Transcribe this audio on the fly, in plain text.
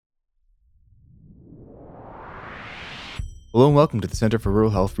Hello and welcome to the Center for Rural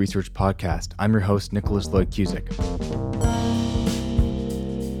Health Research podcast. I'm your host, Nicholas Lloyd Cusick.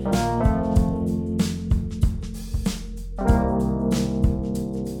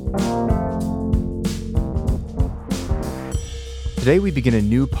 Today we begin a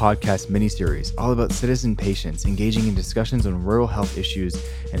new podcast mini-series all about citizen patients engaging in discussions on rural health issues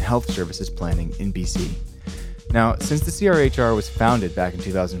and health services planning in BC. Now, since the CRHR was founded back in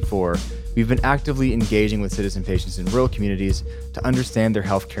 2004, we've been actively engaging with citizen patients in rural communities to understand their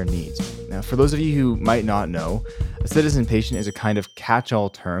healthcare needs. Now, for those of you who might not know, a citizen patient is a kind of catch-all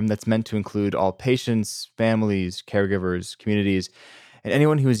term that's meant to include all patients, families, caregivers, communities, and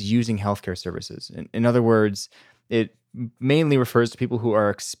anyone who is using healthcare services. In other words, it mainly refers to people who are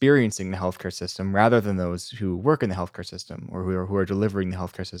experiencing the healthcare system rather than those who work in the healthcare system or who are delivering the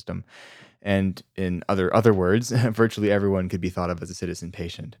healthcare system. And in other words, virtually everyone could be thought of as a citizen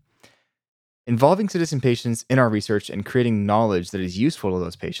patient. Involving citizen patients in our research and creating knowledge that is useful to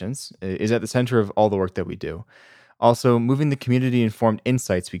those patients is at the center of all the work that we do. Also, moving the community-informed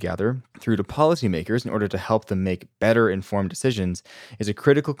insights we gather through to policymakers in order to help them make better informed decisions is a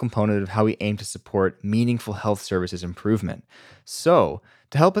critical component of how we aim to support meaningful health services improvement. So,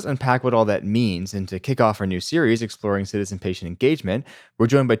 to help us unpack what all that means and to kick off our new series exploring citizen-patient engagement, we're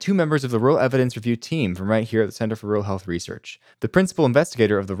joined by two members of the Rural Evidence Review team from right here at the Center for Rural Health Research. The principal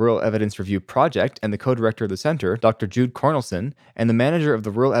investigator of the Rural Evidence Review Project and the co-director of the center, Dr. Jude Kornelsen, and the manager of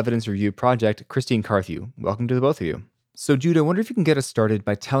the Rural Evidence Review Project, Christine Carthew. Welcome to the both of you. So, Jude, I wonder if you can get us started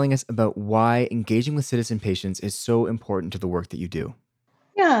by telling us about why engaging with citizen patients is so important to the work that you do.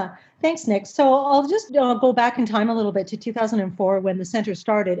 Yeah, thanks, Nick. So I'll just go back in time a little bit to 2004 when the center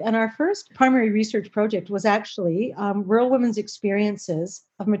started. And our first primary research project was actually rural women's experiences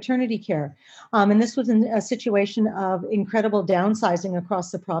of maternity care. And this was in a situation of incredible downsizing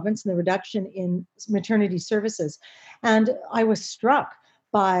across the province and the reduction in maternity services. And I was struck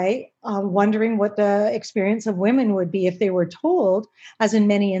by wondering what the experience of women would be if they were told, as in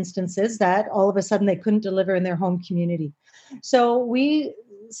many instances, that all of a sudden they couldn't deliver in their home community. So we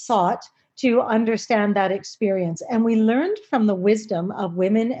sought to understand that experience. And we learned from the wisdom of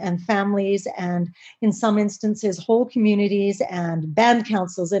women and families, and in some instances, whole communities and band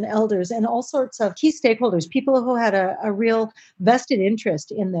councils and elders and all sorts of key stakeholders, people who had a real vested interest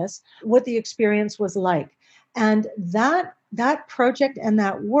in this, what the experience was like. And that project and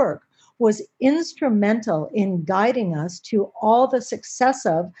that work was instrumental in guiding us to all the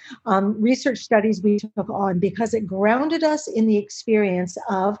successive research studies we took on, because it grounded us in the experience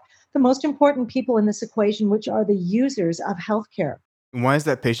of the most important people in this equation, which are the users of healthcare. Why is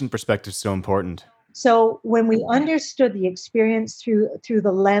that patient perspective so important? So when we understood the experience through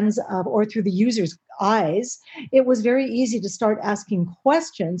the lens of, or through the user's eyes, it was very easy to start asking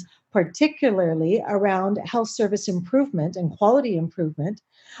questions, particularly around health service improvement and quality improvement,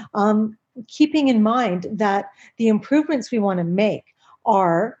 keeping in mind that the improvements we want to make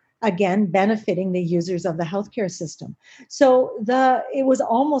are, again, benefiting the users of the healthcare system. So it was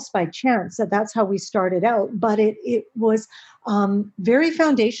almost by chance that that's how we started out, but it was very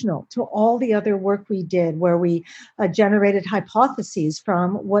foundational to all the other work we did, where we generated hypotheses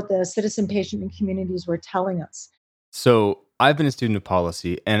from what the citizen patient and communities were telling us. So, I've been a student of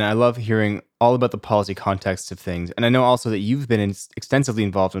policy, and I love hearing all about the policy context of things. And I know also that you've been extensively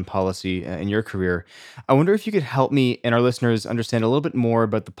involved in policy in your career. I wonder if you could help me and our listeners understand a little bit more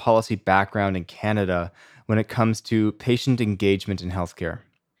about the policy background in Canada when it comes to patient engagement in healthcare.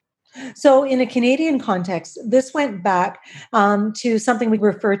 So in a Canadian context, this went back to something we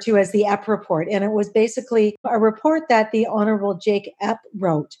refer to as the Epp report. And it was basically a report that the Honorable Jake Epp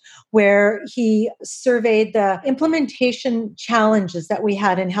wrote, where he surveyed the implementation challenges that we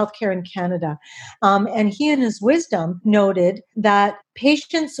had in healthcare in Canada. And he, in his wisdom, noted that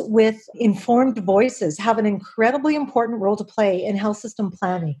patients with informed voices have an incredibly important role to play in health system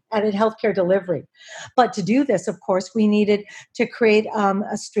planning and in healthcare delivery. But to do this, of course, we needed to create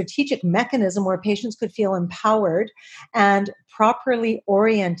a strategic mechanism where patients could feel empowered and properly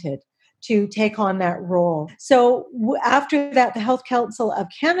oriented to take on that role. So after that, the Health Council of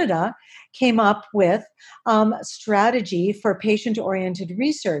Canada came up with a strategy for patient-oriented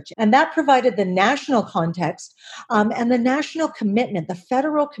research. And that provided the national context and the national commitment, the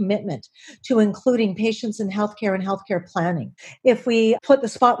federal commitment to including patients in healthcare and healthcare planning. If we put the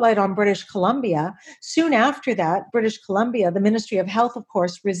spotlight on British Columbia, soon after that, British Columbia, the Ministry of Health, of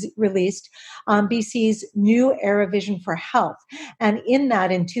course, released BC's new Era Vision for Health. And in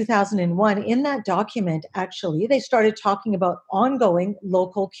that, in 2001, in that document, actually, they started talking about ongoing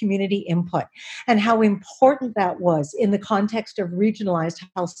local community input input and how important that was in the context of regionalized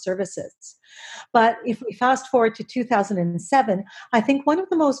health services. But if we fast forward to 2007, I think one of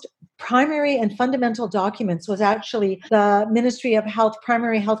the most primary and fundamental documents was actually the Ministry of Health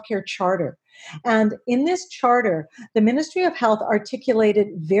Primary Healthcare Charter. And in this charter, the Ministry of Health articulated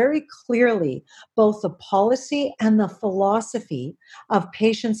very clearly both the policy and the philosophy of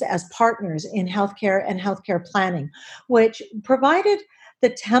patients as partners in healthcare and healthcare planning, which provided the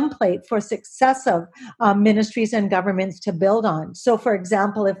template for successive ministries and governments to build on. So, for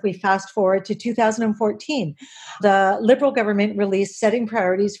example, if we fast forward to 2014, the Liberal government released Setting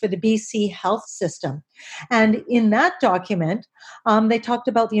Priorities for the BC Health System. And in that document, they talked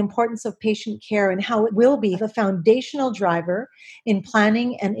about the importance of patient care and how it will be the foundational driver in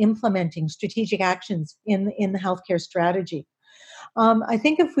planning and implementing strategic actions in the healthcare strategy. I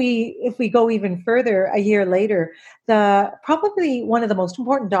think if we go even further, a year later, the probably one of the most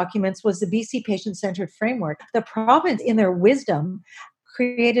important documents was the BC Patient Centered Framework. The province, in their wisdom,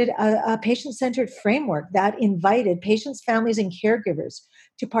 created a patient centered framework that invited patients, families, and caregivers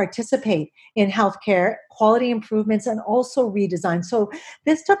to participate in healthcare, quality improvements, and also redesign. So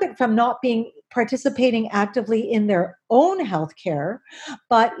this took it from not being participating actively in their own healthcare,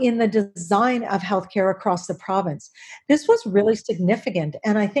 but in the design of healthcare across the province. This was really significant.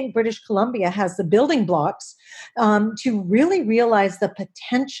 And I think British Columbia has the building blocks to really realize the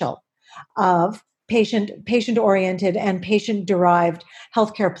potential of patient oriented and patient derived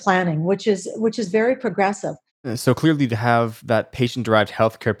healthcare planning, which is very progressive. So clearly, to have that patient-derived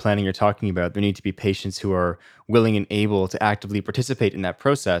healthcare planning you're talking about, there need to be patients who are willing and able to actively participate in that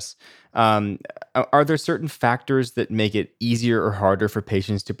process. Are there certain factors that make it easier or harder for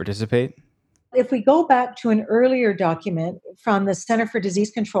patients to participate? If we go back to an earlier document from the Center for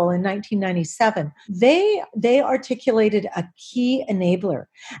Disease Control in 1997, they articulated a key enabler.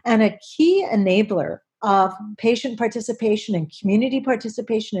 And a key enabler of patient participation and community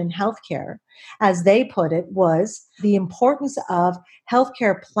participation in healthcare, as they put it, was the importance of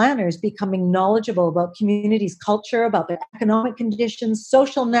healthcare planners becoming knowledgeable about communities' culture, about their economic conditions,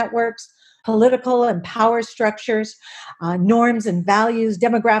 social networks, political and power structures, norms and values,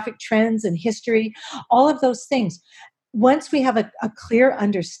 demographic trends and history, all of those things. Once we have a clear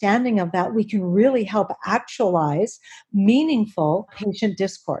understanding of that, we can really help actualize meaningful patient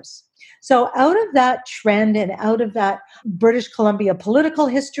discourse. So, out of that trend and out of that British Columbia political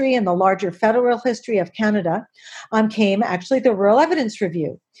history and the larger federal history of Canada, came actually the Rural Evidence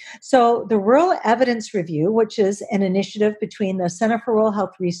Review. So, the Rural Evidence Review, which is an initiative between the Centre for Rural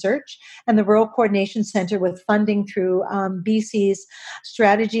Health Research and the Rural Coordination Centre with funding through BC's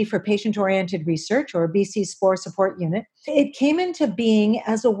Strategy for Patient Oriented Research, or BC SPORE Support Unit, it came into being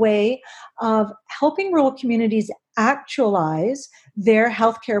as a way of helping rural communities actualize their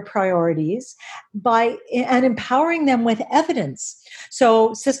healthcare priorities by and empowering them with evidence.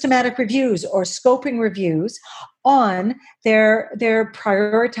 So systematic reviews or scoping reviews on their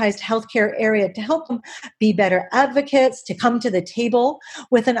prioritized healthcare area to help them be better advocates, to come to the table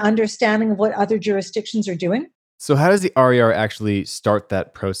with an understanding of what other jurisdictions are doing. So, how does the RER actually start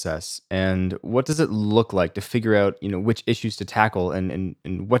that process, and what does it look like to figure out, which issues to tackle, and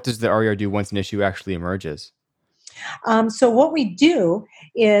what does the RER do once an issue actually emerges? So what we do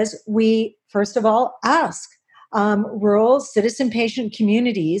is we, first of all, ask rural citizen patient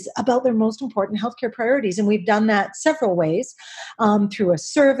communities about their most important healthcare priorities. And we've done that several ways through a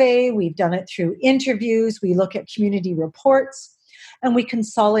survey, we've done it through interviews, we look at community reports, and we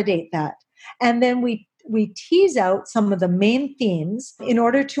consolidate that. And then we tease out some of the main themes in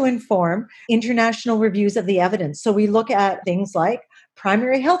order to inform international reviews of the evidence. So we look at things like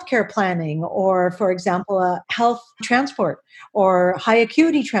primary healthcare planning, or, for example, health transport or high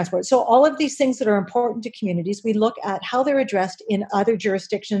acuity transport. So all of these things that are important to communities, we look at how they're addressed in other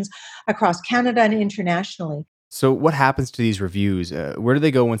jurisdictions across Canada and internationally. So, what happens to these reviews? Where do they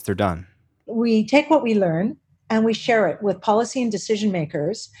go once they're done? We take what we learn and we share it with policy and decision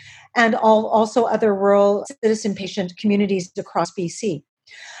makers and also other rural citizen patient communities across BC.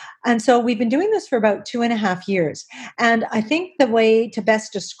 And so we've been doing this for about 2.5 years. And I think the way to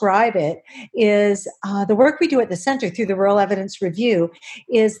best describe it is the work we do at the center through the Rural Evidence Review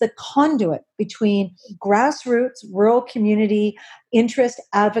is the conduit between grassroots, rural community interest,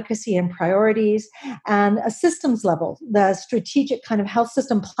 advocacy, and priorities, and a systems level, the strategic kind of health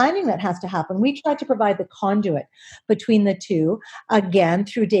system planning that has to happen. We try to provide the conduit between the two, again,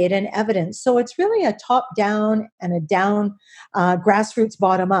 through data and evidence. So it's really a top down and a down, grassroots,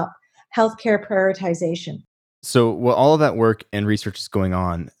 bottom up healthcare prioritization. So, while all of that work and research is going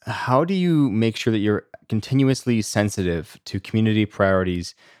on, how do you make sure that you're continuously sensitive to community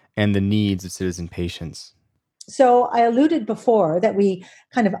priorities and the needs of citizen patients? So I alluded before that we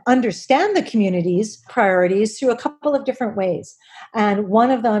kind of understand the community's priorities through a couple of different ways. And one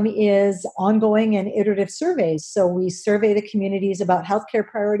of them is ongoing and iterative surveys. So we survey the communities about healthcare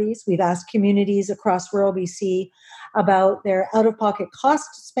priorities. We've asked communities across rural BC about their out of pocket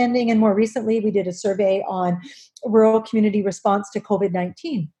cost spending. And more recently, we did a survey on rural community response to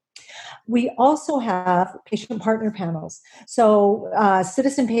COVID-19. We also have patient partner panels. So,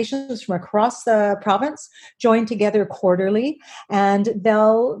 citizen patients from across the province join together quarterly, and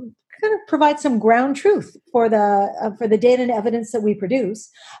they'll kind of provide some ground truth for the data and evidence that we produce,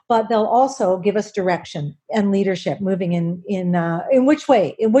 but they'll also give us direction and leadership moving in which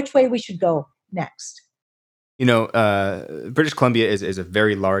way we should go next. British Columbia is a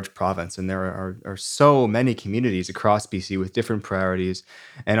very large province, and there are so many communities across BC with different priorities.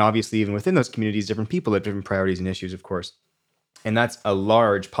 And obviously, even within those communities, different people have different priorities and issues, of course. And that's a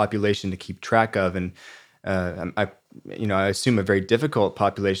large population to keep track of. And I assume a very difficult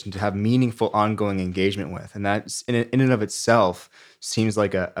population to have meaningful ongoing engagement with. And that in and of itself seems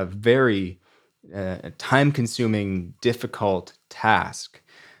like a very time consuming, difficult task.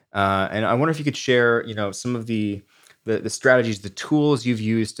 And I wonder if you could share, some of the strategies, the tools you've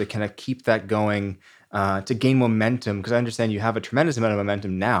used to kind of keep that going, to gain momentum. Because I understand you have a tremendous amount of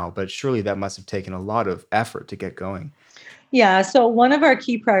momentum now, but surely that must have taken a lot of effort to get going. Yeah, so one of our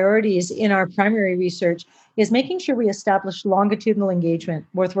key priorities in our primary research is making sure we establish longitudinal engagement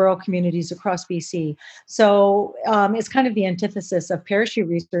with rural communities across BC. So it's kind of the antithesis of parachute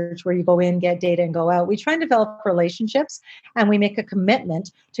research where you go in, get data, and go out. We try and develop relationships, and we make a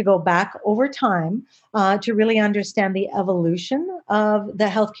commitment to go back over time to really understand the evolution of the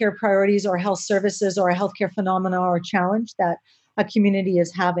healthcare priorities or health services or a healthcare phenomena or challenge that a community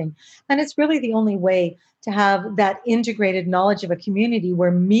is having. And it's really the only way to have that integrated knowledge of a community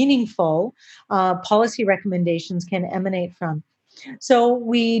where meaningful policy recommendations can emanate from. So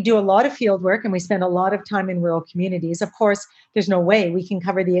we do a lot of field work and we spend a lot of time in rural communities. Of course, there's no way we can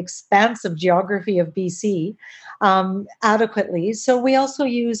cover the expansive geography of BC adequately. So we also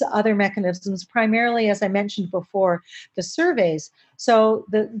use other mechanisms, primarily, as I mentioned before, the surveys. So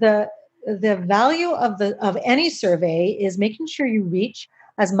the value of any survey is making sure you reach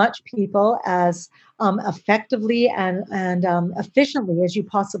as much people as effectively and efficiently as you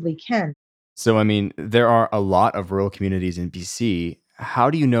possibly can. So, I mean, there are a lot of rural communities in BC. How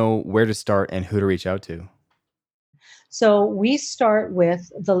do you know where to start and who to reach out to? So we start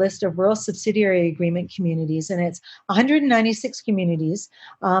with the list of rural subsidiary agreement communities, and it's 196 communities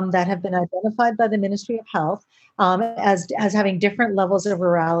that have been identified by the Ministry of Health as having different levels of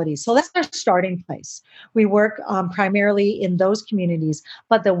rurality. So that's our starting place. We work primarily in those communities,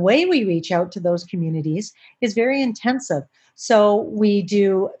 but the way we reach out to those communities is very intensive. So we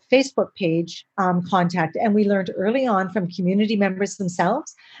do Facebook page contact, and we learned early on from community members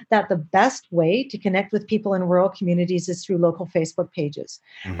themselves that the best way to connect with people in rural communities is through local Facebook pages.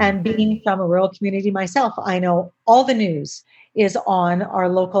 Hmm. And being from a rural community myself, I know all the news is on our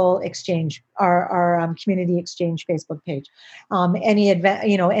local exchange, our community exchange Facebook page.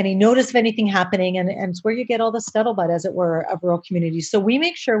 Any notice of anything happening, and it's where you get all the scuttlebutt, as it were, of rural communities. So we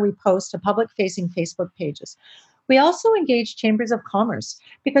make sure we post to public-facing Facebook pages. We also engage chambers of commerce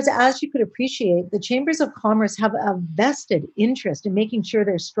because, as you could appreciate, the chambers of commerce have a vested interest in making sure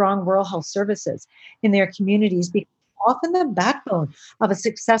there's strong rural health services in their communities because often the backbone of a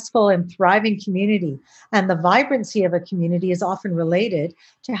successful and thriving community. And the vibrancy of a community is often related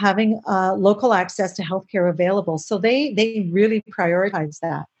to having local access to healthcare available. So they really prioritize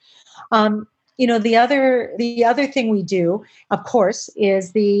that. The other thing we do, of course,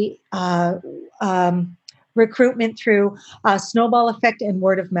 is the recruitment through snowball effect and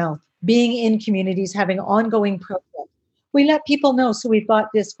word of mouth, being in communities, having ongoing projects. We let people know. So we've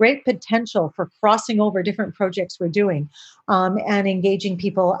got this great potential for crossing over different projects we're doing and engaging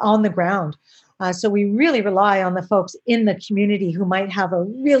people on the ground. So we really rely on the folks in the community who might have a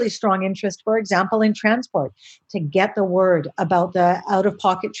really strong interest, for example, in transport, to get the word about the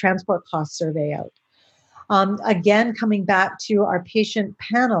out-of-pocket transport cost survey out. Again, coming back to our patient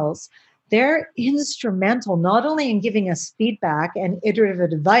panels, they're instrumental not only in giving us feedback and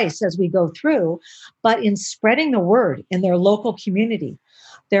iterative advice as we go through, but in spreading the word in their local community.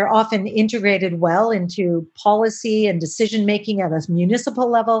 They're often integrated well into policy and decision making at a municipal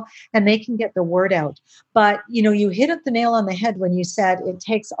level, and they can get the word out. But you hit it the nail on the head when you said it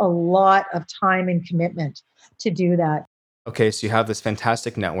takes a lot of time and commitment to do that. Okay, so you have this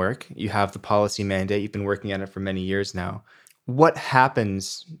fantastic network. You have the policy mandate. You've been working at it for many years now. What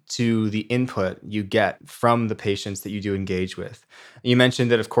happens to the input you get from the patients that you do engage with? You mentioned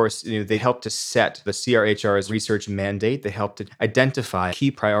that, of course, they help to set the CRHR's research mandate. They help to identify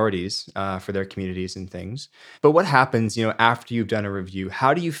key priorities for their communities and things. But what happens, after you've done a review?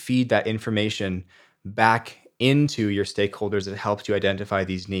 How do you feed that information back into your stakeholders that helped you identify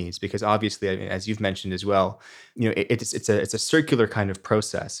these needs? Because obviously, I mean, as you've mentioned as well, it's a circular kind of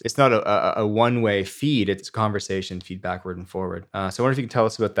process. It's not a one way feed. It's conversation, feed backward and forward. So I wonder if you can tell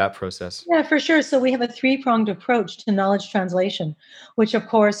us about that process. Yeah, for sure. So we have a three-pronged approach to knowledge translation, which of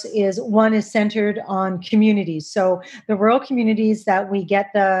course is one is centered on communities. So the rural communities that we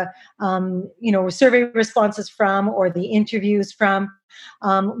get the survey responses from or the interviews from,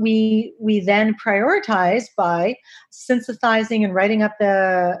 we then prioritize by synthesizing and writing up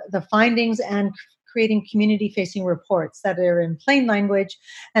the findings and creating community-facing reports that are in plain language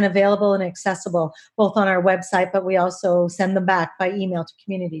and available and accessible both on our website, but we also send them back by email to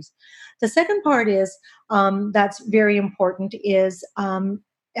communities. The second part is that's very important is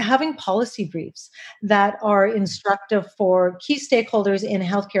having policy briefs that are instructive for key stakeholders in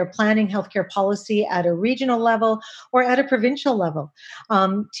healthcare planning, healthcare policy at a regional level or at a provincial level,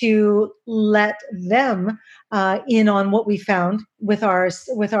 to let them in on what we found with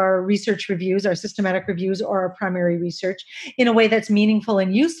our research reviews, our systematic reviews, or our primary research in a way that's meaningful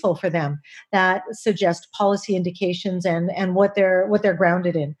and useful for them, that suggest policy indications and what they're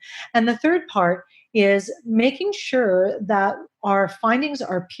grounded in. And the third part is making sure that our findings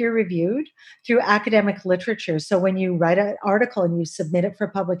are peer reviewed through academic literature. So when you write an article and you submit it for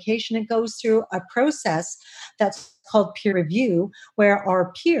publication, it goes through a process that's called peer review, where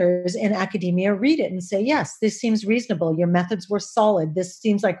our peers in academia read it and say, yes, this seems reasonable. Your methods were solid. This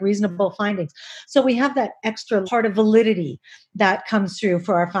seems like reasonable findings. So we have that extra part of validity that comes through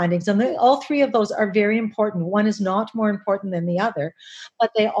for our findings. And all three of those are very important. One is not more important than the other,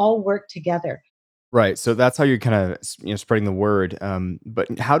 but they all work together. Right. So that's how you're kind of spreading the word.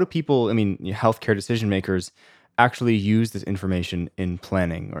 But how do people, I mean, healthcare decision makers, actually use this information in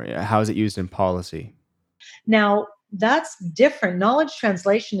planning, or how is it used in policy? Now, that's different. Knowledge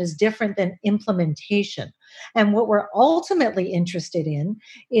translation is different than implementation. And what we're ultimately interested in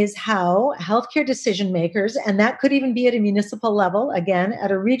is how healthcare decision makers, and that could even be at a municipal level, again,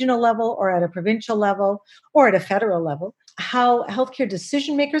 at a regional level or at a provincial level or at a federal level, how healthcare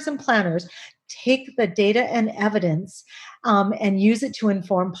decision makers and planners take the data and evidence and use it to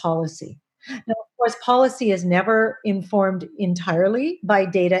inform policy. Now, of course, policy is never informed entirely by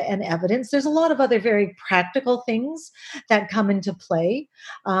data and evidence. There's a lot of other very practical things that come into play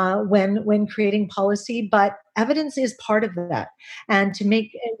when creating policy, but evidence is part of that. And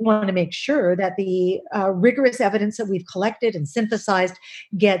we want to make sure that the rigorous evidence that we've collected and synthesized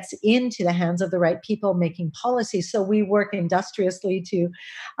gets into the hands of the right people making policy. So we work industriously to,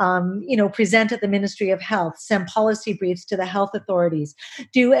 present at the Ministry of Health, send policy briefs to the health authorities,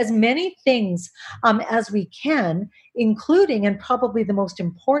 do as many things as we can, including, and probably the most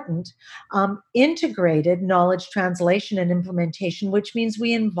important, integrated knowledge translation and implementation, which means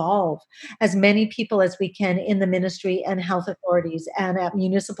we involve as many people as we can in the ministry and health authorities and at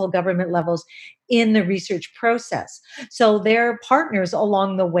municipal government levels in the research process. So they're partners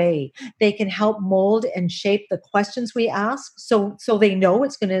along the way. They can help mold and shape the questions we ask so they know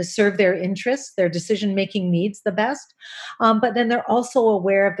it's going to serve their interests, their decision making needs the best. But then they're also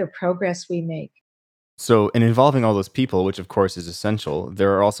aware of the progress we make. So, in involving all those people, which of course is essential,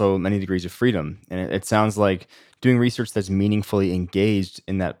 there are also many degrees of freedom. And it sounds like doing research that's meaningfully engaged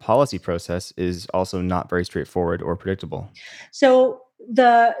in that policy process is also not very straightforward or predictable. So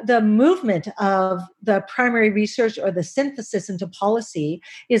the movement of the primary research or the synthesis into policy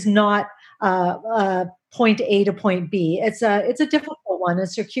is not point A to point B. It's a difficult one, a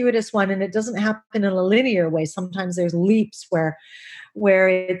circuitous one, and it doesn't happen in a linear way. Sometimes there's leaps where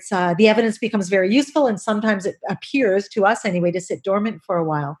it's the evidence becomes very useful, and sometimes it appears to us anyway to sit dormant for a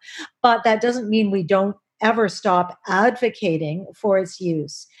while. But that doesn't mean we don't ever stop advocating for its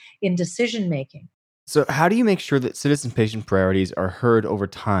use in decision making. So, how do you make sure that citizen patient priorities are heard over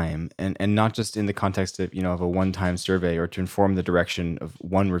time and not just in the context of a one time survey or to inform the direction of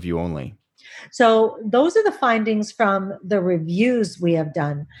one review only? So those are the findings from the reviews we have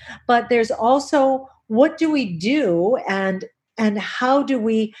done. But there's also what do we do and how do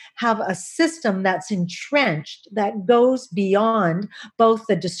we have a system that's entrenched that goes beyond both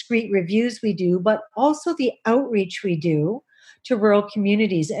the discrete reviews we do, but also the outreach we do to rural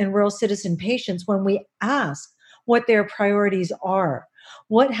communities and rural citizen patients when we ask what their priorities are.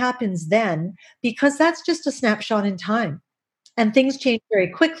 What happens then? Because that's just a snapshot in time. And things change very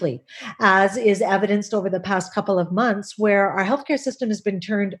quickly, as is evidenced over the past couple of months, where our healthcare system has been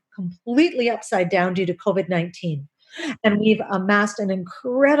turned completely upside down due to COVID-19. And we've amassed an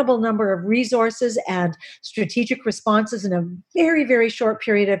incredible number of resources and strategic responses in a very, very short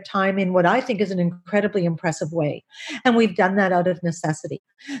period of time in what I think is an incredibly impressive way. And we've done that out of necessity.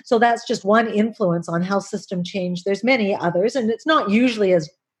 So that's just one influence on health system change. There's many others, and it's not usually as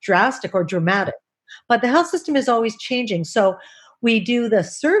drastic or dramatic, but the health system is always changing. So we do the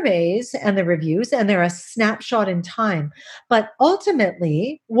surveys and the reviews, and they're a snapshot in time. But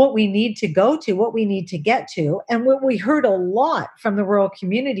ultimately, what we need to go to, what we need to get to, and what we heard a lot from the rural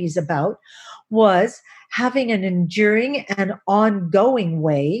communities about was having an enduring and ongoing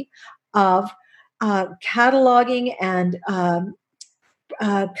way of cataloging and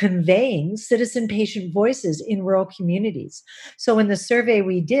conveying citizen patient voices in rural communities. So, in the survey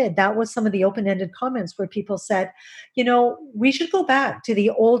we did, that was some of the open ended comments where people said, we should go back to the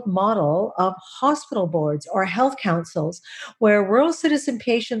old model of hospital boards or health councils where rural citizen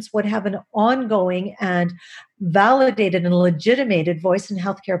patients would have an ongoing and validated and legitimated voice in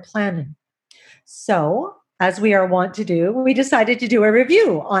healthcare planning. So, as we are wont to do, we decided to do a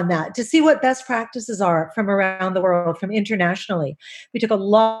review on that to see what best practices are from around the world, from internationally. We took a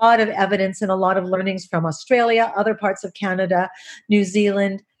lot of evidence and a lot of learnings from Australia, other parts of Canada, New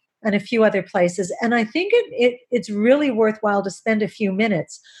Zealand, and a few other places. And I think it's really worthwhile to spend a few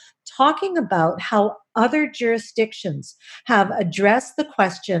minutes talking about how other jurisdictions have addressed the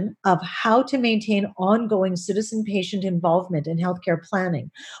question of how to maintain ongoing citizen patient involvement in healthcare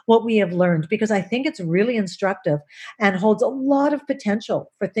planning, what we have learned, because I think it's really instructive and holds a lot of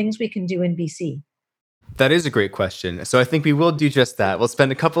potential for things we can do in BC. That is a great question. So I think we will do just that. We'll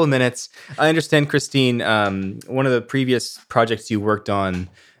spend a couple of minutes. I understand, Christine, one of the previous projects you worked on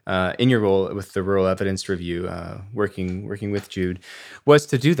in your role with the Rural Evidence Review, working with Jude, was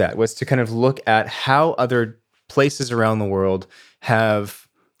to do that, was to kind of look at how other places around the world have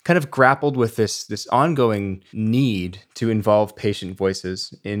kind of grappled with this ongoing need to involve patient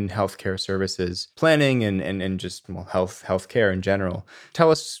voices in healthcare services planning and just healthcare in general.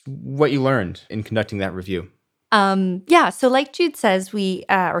 Tell us what you learned in conducting that review. So like Jude says,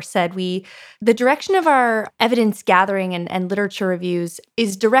 the direction of our evidence gathering and literature reviews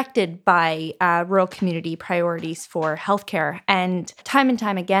is directed by rural community priorities for healthcare. And time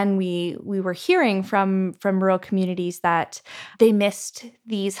again, we were hearing from rural communities that they missed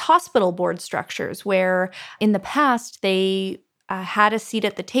these hospital board structures where in the past they had a seat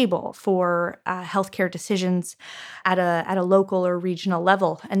at the table for healthcare decisions at a local or regional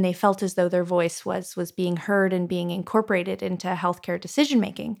level, and they felt as though their voice was being heard and being incorporated into healthcare decision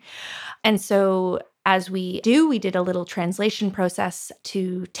making. And so as we did a little translation process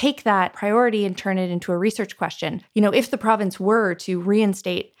to take that priority and turn it into a research question. If the province were to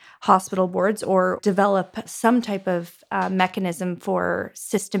reinstate hospital boards or develop some type of mechanism for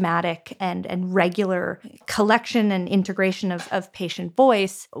systematic and regular collection and integration of patient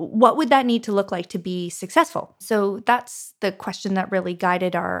voice, what would that need to look like to be successful? So that's the question that really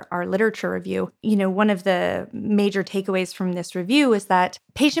guided our literature review. One of the major takeaways from this review is that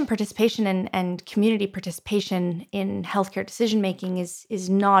patient participation and community participation in healthcare decision-making is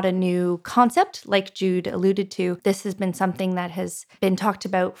not a new concept, like Jude alluded to. This has been something that has been talked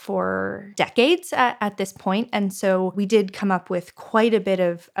about for decades at this point. And so we did come up with quite a bit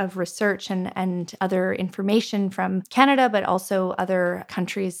of research and other information from Canada, but also other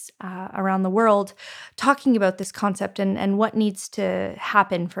countries around the world, talking about this concept and what needs to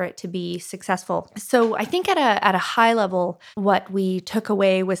happen for it to be successful. So I think at a high level, what we took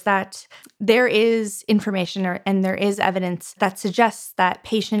away was that there is information and there is evidence that suggests that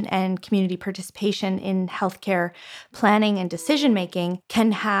patient and community participation in healthcare planning and decision-making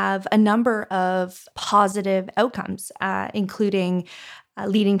can have a number of positive outcomes, including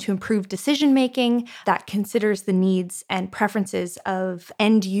leading to improved decision-making that considers the needs and preferences of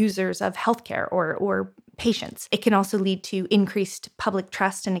end users of healthcare or patients. It can also lead to increased public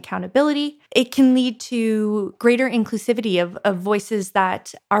trust and accountability. It can lead to greater inclusivity of voices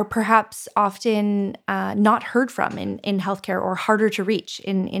that are perhaps often not heard from in healthcare or harder to reach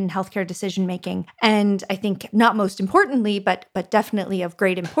in healthcare decision-making. And I think not most importantly, but definitely of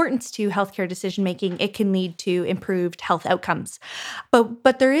great importance to healthcare decision-making, it can lead to improved health outcomes.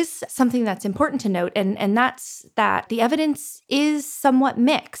 But there is something that's important to note, and that's that the evidence is somewhat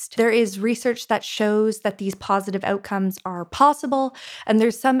mixed. There is research that shows that these positive outcomes are possible, and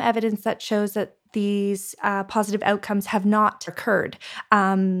there's some evidence that shows that these positive outcomes have not occurred.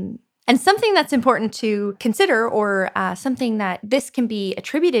 And And something that's important to consider, or something that this can be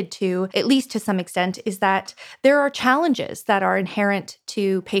attributed to, at least to some extent, is that there are challenges that are inherent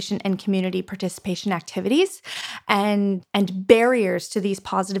to patient and community participation activities and barriers to these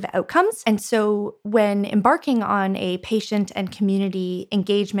positive outcomes. And so when embarking on a patient and community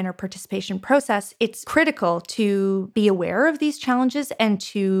engagement or participation process, it's critical to be aware of these challenges and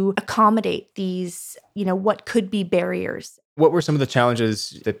to accommodate these, what could be barriers. What were some of the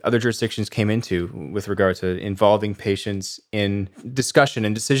challenges that other jurisdictions came into with regard to involving patients in discussion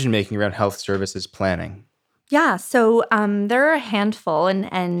and decision-making around health services planning? Yeah, so there are a handful,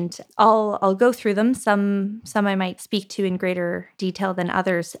 and I'll go through them. Some I might speak to in greater detail than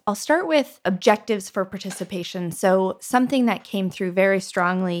others. I'll start with objectives for participation. So something that came through very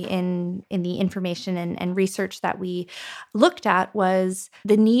strongly in the information and research that we looked at was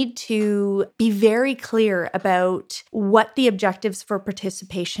the need to be very clear about what the objectives for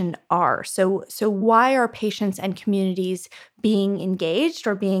participation are. So why are patients and communities being engaged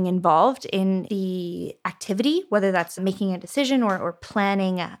or being involved in the activity, whether that's making a decision or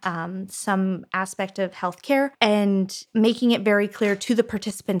planning some aspect of healthcare, and making it very clear to the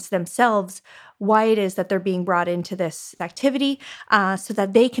participants themselves why it is that they're being brought into this activity, so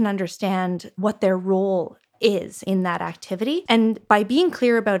that they can understand what their role is in that activity. And by being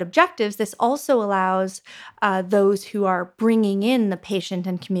clear about objectives, this also allows those who are bringing in the patient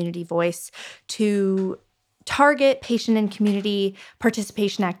and community voice to target patient and community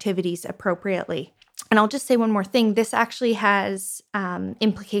participation activities appropriately. And I'll just say one more thing. This actually has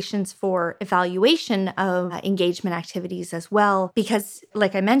implications for evaluation of engagement activities as well, because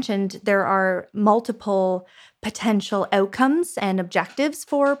like I mentioned, there are multiple potential outcomes and objectives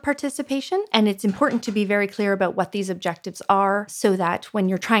for participation. And it's important to be very clear about what these objectives are so that when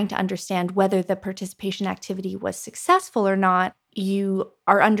you're trying to understand whether the participation activity was successful or not, you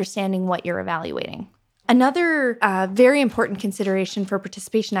are understanding what you're evaluating. Another very important consideration for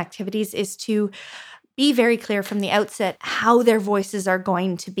participation activities is to be very clear from the outset how their voices are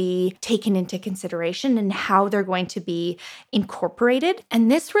going to be taken into consideration and how they're going to be incorporated.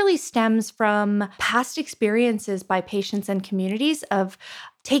 And this really stems from past experiences by patients and communities of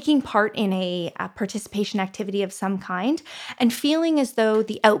taking part in a participation activity of some kind and feeling as though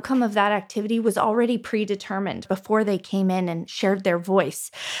the outcome of that activity was already predetermined before they came in and shared their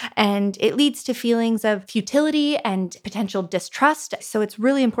voice. And it leads to feelings of futility and potential distrust. So it's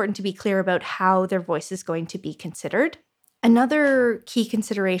really important to be clear about how their voice is going to be considered. Another key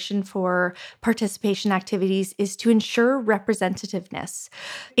consideration for participation activities is to ensure representativeness.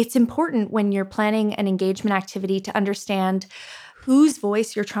 It's important when you're planning an engagement activity to understand whose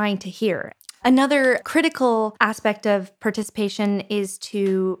voice you're trying to hear. Another critical aspect of participation is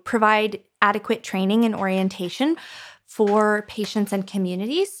to provide adequate training and orientation for patients and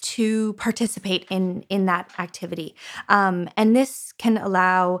communities to participate in that activity. And this can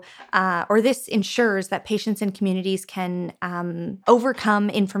allow, or this ensures that patients and communities can overcome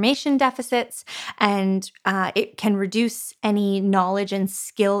information deficits, and it can reduce any knowledge and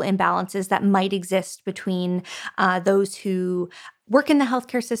skill imbalances that might exist between those who work in the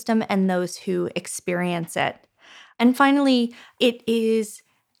healthcare system and those who experience it. And finally, it is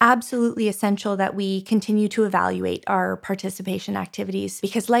absolutely essential that we continue to evaluate our participation activities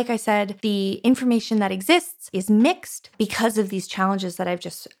because, like I said, the information that exists is mixed because of these challenges that I've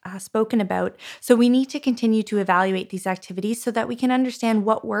just spoken about. So we need to continue to evaluate these activities so that we can understand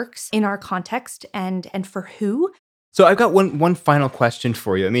what works in our context and for who. So I've got one final question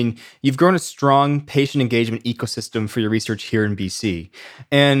for you. I mean, you've grown a strong patient engagement ecosystem for your research here in BC,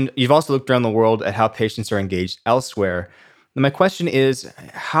 and you've also looked around the world at how patients are engaged elsewhere. And my question is,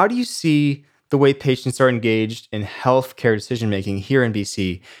 how do you see the way patients are engaged in healthcare decision-making here in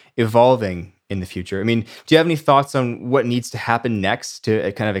BC evolving in the future? I mean, do you have any thoughts on what needs to happen next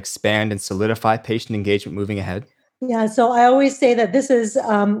to kind of expand and solidify patient engagement moving ahead? Yeah, so I always say that this is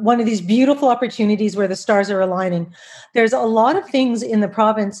one of these beautiful opportunities where the stars are aligning. There's a lot of things in the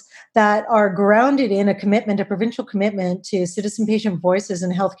province that are grounded in a provincial commitment to citizen patient voices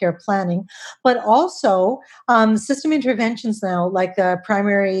in healthcare planning, but also system interventions now, like the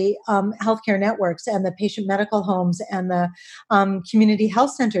primary healthcare networks and the patient medical homes and the community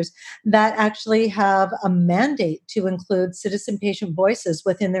health centers that actually have a mandate to include citizen patient voices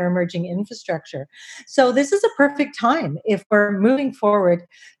within their emerging infrastructure. So this is a perfect time if we're moving forward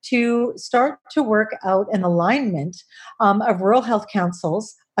to start to work out an alignment of rural health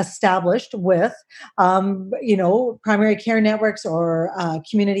councils established with, primary care networks or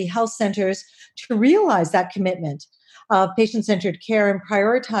community health centers to realize that commitment. of patient-centered care and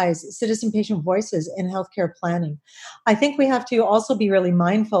prioritize citizen-patient voices in healthcare planning. I think we have to also be really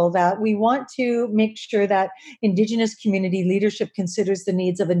mindful that we want to make sure that Indigenous community leadership considers the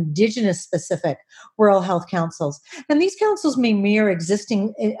needs of Indigenous-specific rural health councils. And these councils may mirror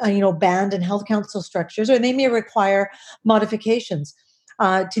existing, band and health council structures, or they may require modifications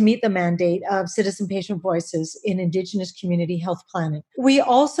to meet the mandate of citizen-patient voices in Indigenous community health planning. We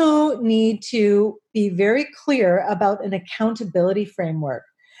also need to be very clear about an accountability framework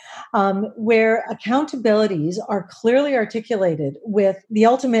where accountabilities are clearly articulated with the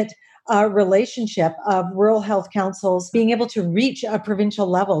ultimate relationship of rural health councils being able to reach a provincial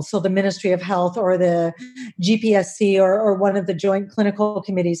level. So the Ministry of Health or the GPSC or one of the joint clinical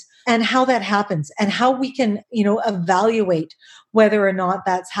committees, and how that happens and how we can, evaluate whether or not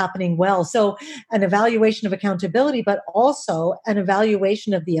that's happening well. So an evaluation of accountability, but also an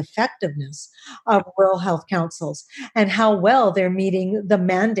evaluation of the effectiveness of rural health councils and how well they're meeting the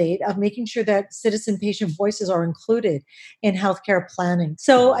mandate of making sure that citizen patient voices are included in healthcare planning.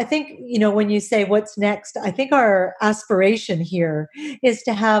 So I think, when you say what's next, I think our aspiration here is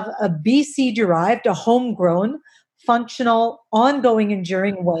to have a BC derived, a homegrown, functional, ongoing,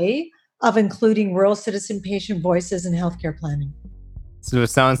 enduring way of including rural citizen patient voices in healthcare planning. So it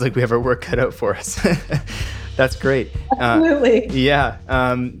sounds like we have our work cut out for us. That's great. Absolutely. Yeah.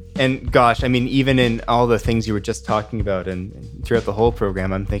 And gosh, I mean, even in all the things you were just talking about and throughout the whole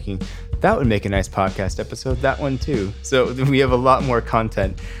program, I'm thinking that would make a nice podcast episode, that one too. So we have a lot more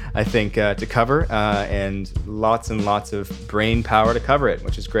content, I think, to cover and lots of brain power to cover it,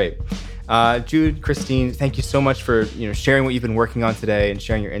 which is great. Jude, Christine, thank you so much for sharing what you've been working on today and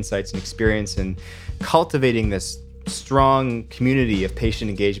sharing your insights and experience and cultivating this strong community of patient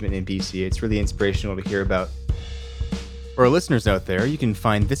engagement in BC. It's really inspirational to hear about. For our listeners out there, you can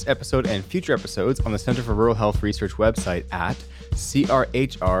find this episode and future episodes on the Centre for Rural Health Research website at crhr.med.ubc.ca,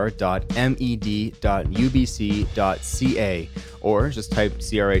 or just type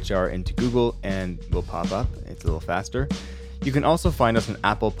CRHR into Google and we'll pop up. It's a little faster. You can also find us on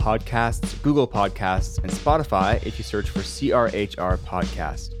Apple Podcasts, Google Podcasts, and Spotify if you search for CRHR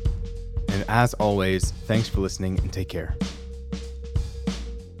Podcast. And as always, thanks for listening and take care.